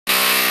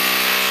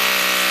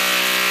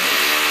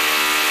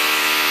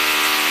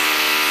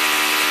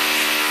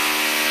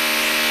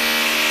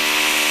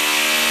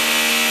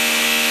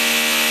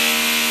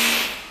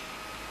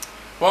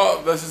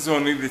Well, this is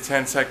only the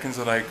 10 seconds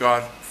that I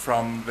got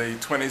from the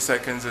 20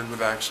 seconds it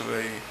was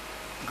actually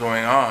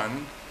going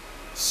on.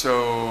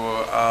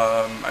 So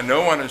I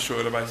know when I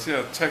showed up, I see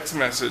a text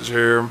message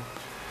here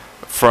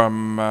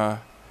from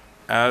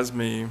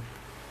Asmi.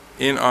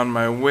 In on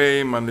my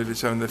way, Monday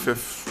December the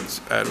 5th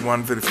at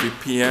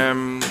 1:53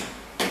 p.m.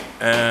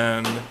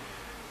 And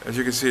as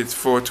you can see, it's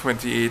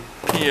 4:28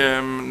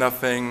 p.m.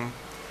 Nothing.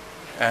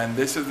 And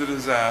this is the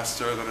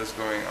disaster that is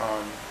going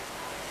on.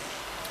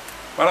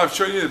 Well, I've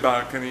shown you the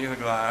balcony and the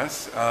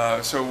glass.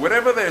 So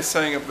whatever they're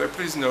saying up there,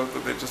 please note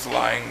that they're just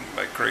lying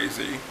like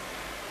crazy.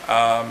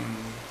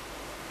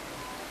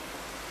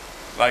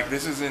 Like,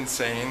 this is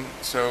insane.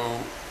 So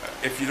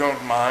if you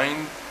don't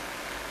mind,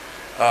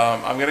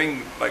 I'm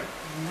getting like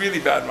really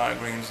bad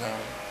migraines now.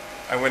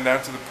 I went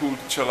down to the pool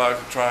to chill out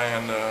to try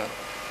and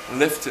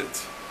lift it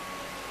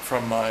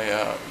from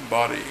my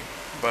body.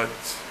 But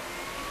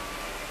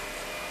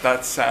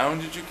that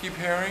sound that you keep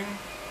hearing,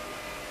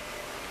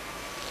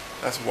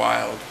 that's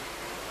wild.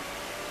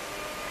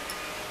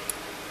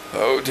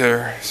 Oh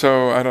dear.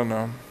 So I don't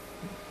know.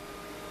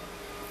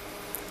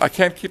 I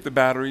can't keep the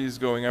batteries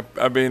going up.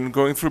 I've been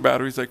going through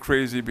batteries like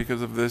crazy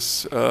because of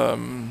this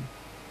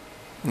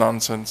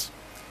nonsense.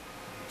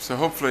 So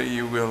hopefully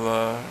you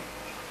will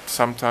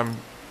sometime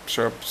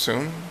show up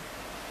soon.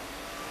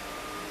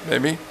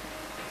 Maybe.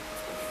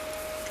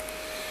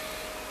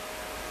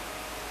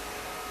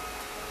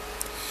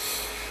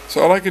 So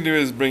all I can do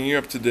is bring you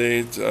up to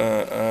date.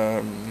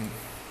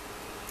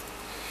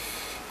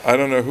 I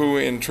don't know who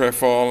in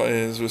Trefoil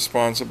is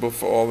responsible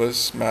for all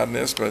this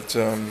madness, but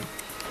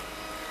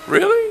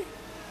really?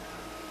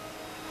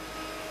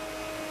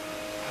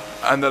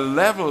 And the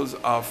levels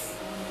of,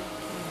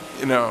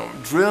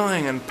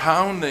 drilling and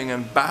pounding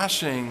and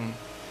bashing.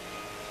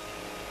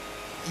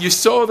 You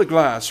saw the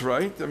glass,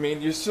 right? I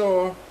mean, you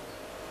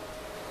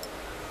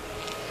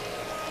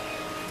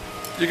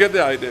get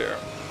the idea,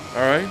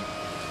 all right?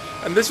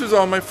 And this was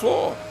on my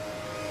floor,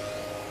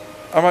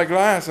 on my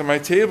glass, on my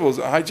tables.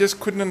 I just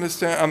couldn't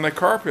understand, on the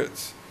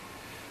carpets.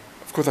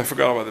 Of course, I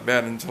forgot about the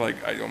bed until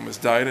I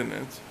almost died in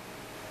it.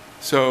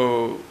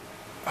 So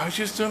I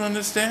just don't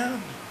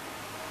understand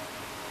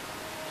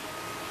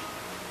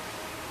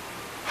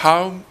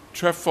how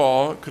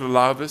Trefoil could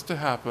allow this to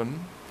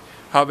happen,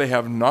 how they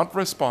have not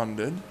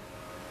responded.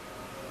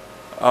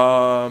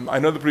 I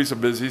know the police are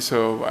busy,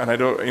 and I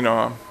don't,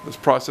 this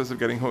process of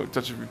getting in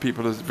touch with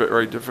people is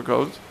very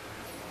difficult.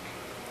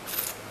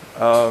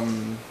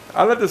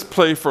 I'll let this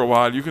play for a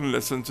while. You can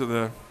listen to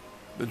the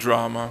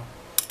drama,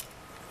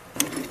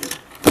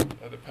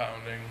 the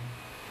pounding.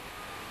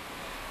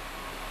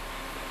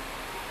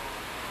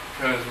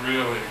 Because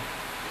really,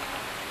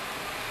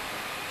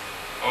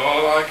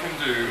 all I can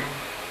do,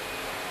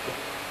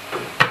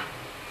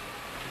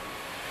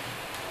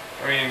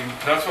 I mean,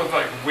 that's what's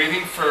like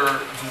waiting for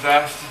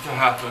disaster to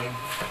happen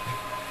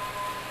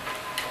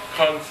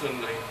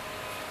constantly.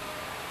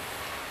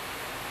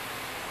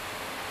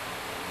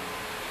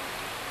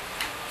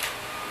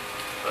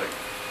 Like,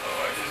 oh,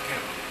 I just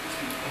can't believe these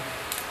people.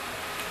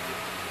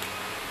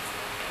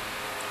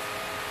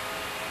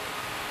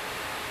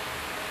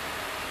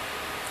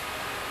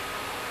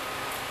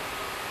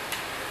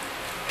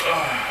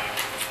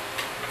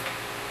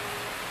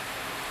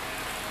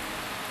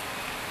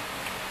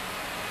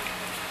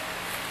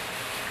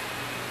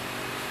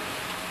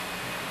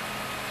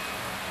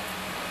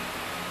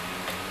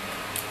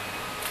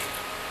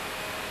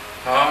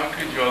 How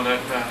could you let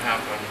that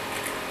happen?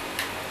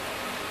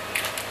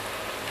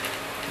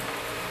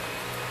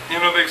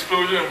 The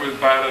explosion was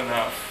bad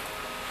enough.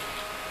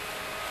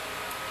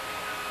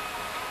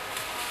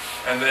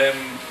 And then,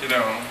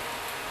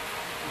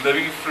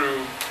 living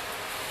through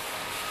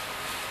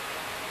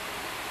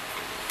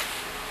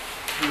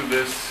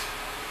this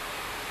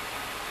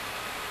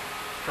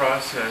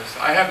process.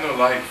 I have no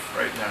life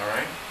right now,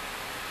 right?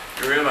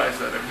 You realize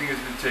that everything has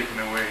been taken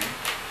away.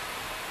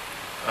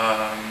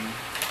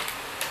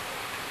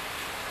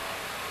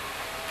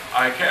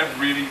 I can't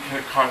really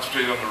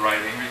concentrate on the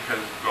writing because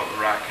of all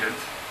the racket.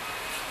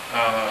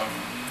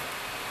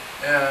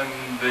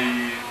 And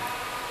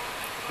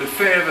the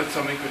fear that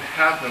something could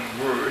happen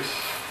worse.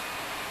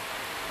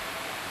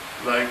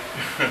 Like,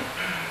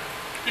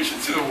 you should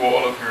see the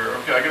wall up here.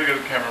 Okay, I gotta get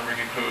the camera and bring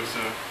it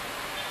closer.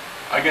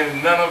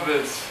 Again, none of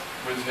this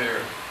was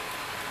here.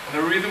 And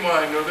the reason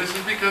why I know this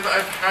is because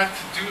I've had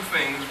to do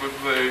things with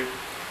the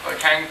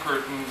hang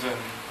curtains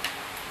and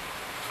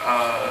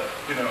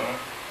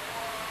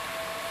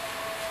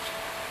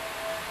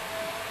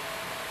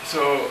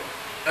So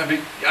I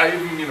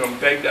even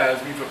begged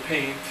Asmi for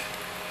paint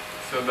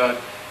so that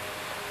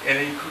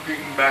any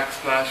cooking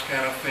backsplash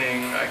kind of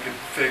thing I could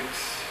fix.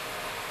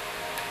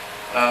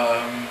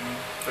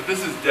 But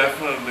this is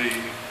definitely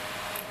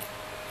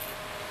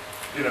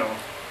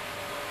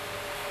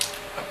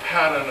a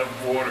pattern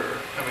of water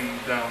coming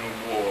down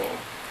the wall.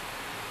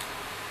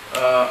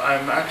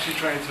 I'm actually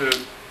trying to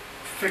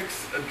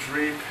fix a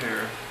drape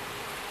here.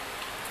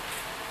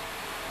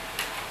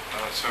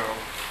 So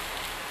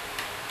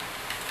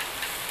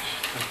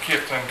it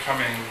kept on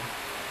coming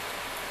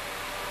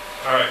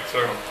Alright, so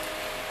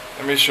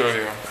let me show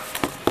you.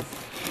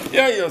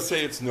 Yeah, you'll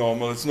say it's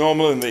normal. It's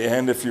normal in the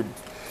end if you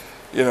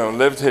know,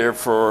 lived here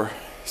for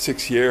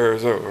 6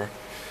 years or.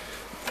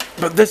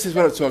 But this is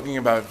what I'm talking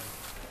about.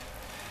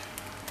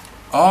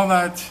 All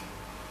that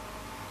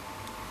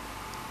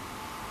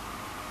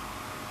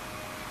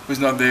was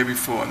not there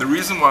before. And the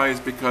reason why is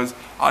because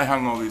I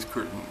hung all these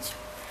curtains.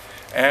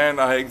 And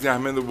I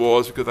examined the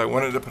walls because I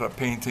wanted to put up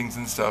paintings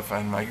and stuff,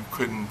 and I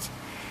couldn't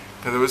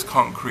because it was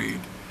concrete.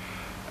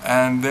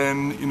 And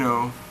then, you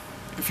know,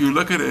 if you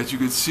look at it, you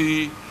could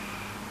see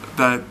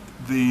that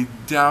the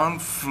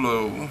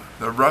downflow,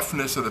 the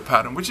roughness of the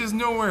pattern, which is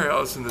nowhere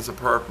else in this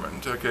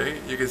apartment, okay?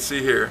 You can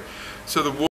see here. So the